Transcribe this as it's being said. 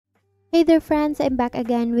Hey there friends, I'm back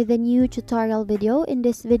again with a new tutorial video. In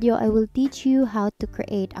this video, I will teach you how to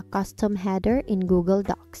create a custom header in Google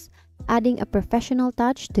Docs, adding a professional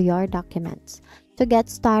touch to your documents. To get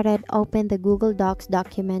started, open the Google Docs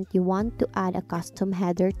document you want to add a custom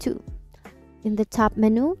header to. In the top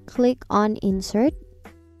menu, click on Insert,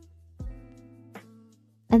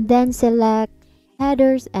 and then select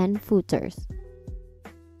Headers and Footers.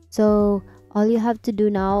 So all you have to do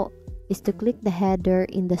now is to click the header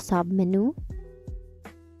in the sub-menu.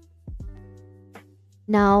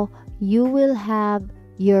 Now you will have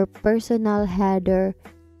your personal header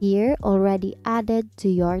here already added to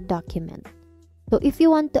your document. So if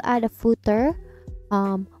you want to add a footer,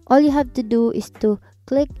 all you have to do is to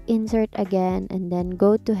click Insert again and then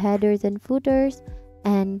go to Headers and Footers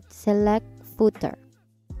and select Footer.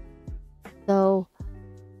 So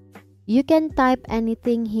you can type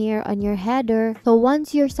anything here on your header. So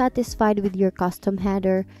once you're satisfied with your custom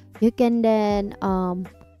header, you can then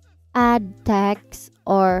add text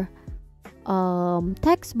or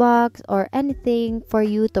text box or anything for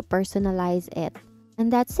you to personalize it.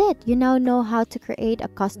 And that's it. You now know how to create a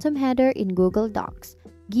custom header in Google Docs,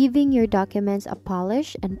 giving your documents a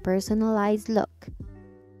polished and personalized look.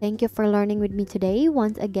 Thank you for learning with me today.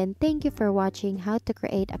 Once again, thank you for watching how to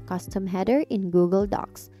create a custom header in Google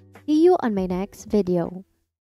Docs. See you on my next video.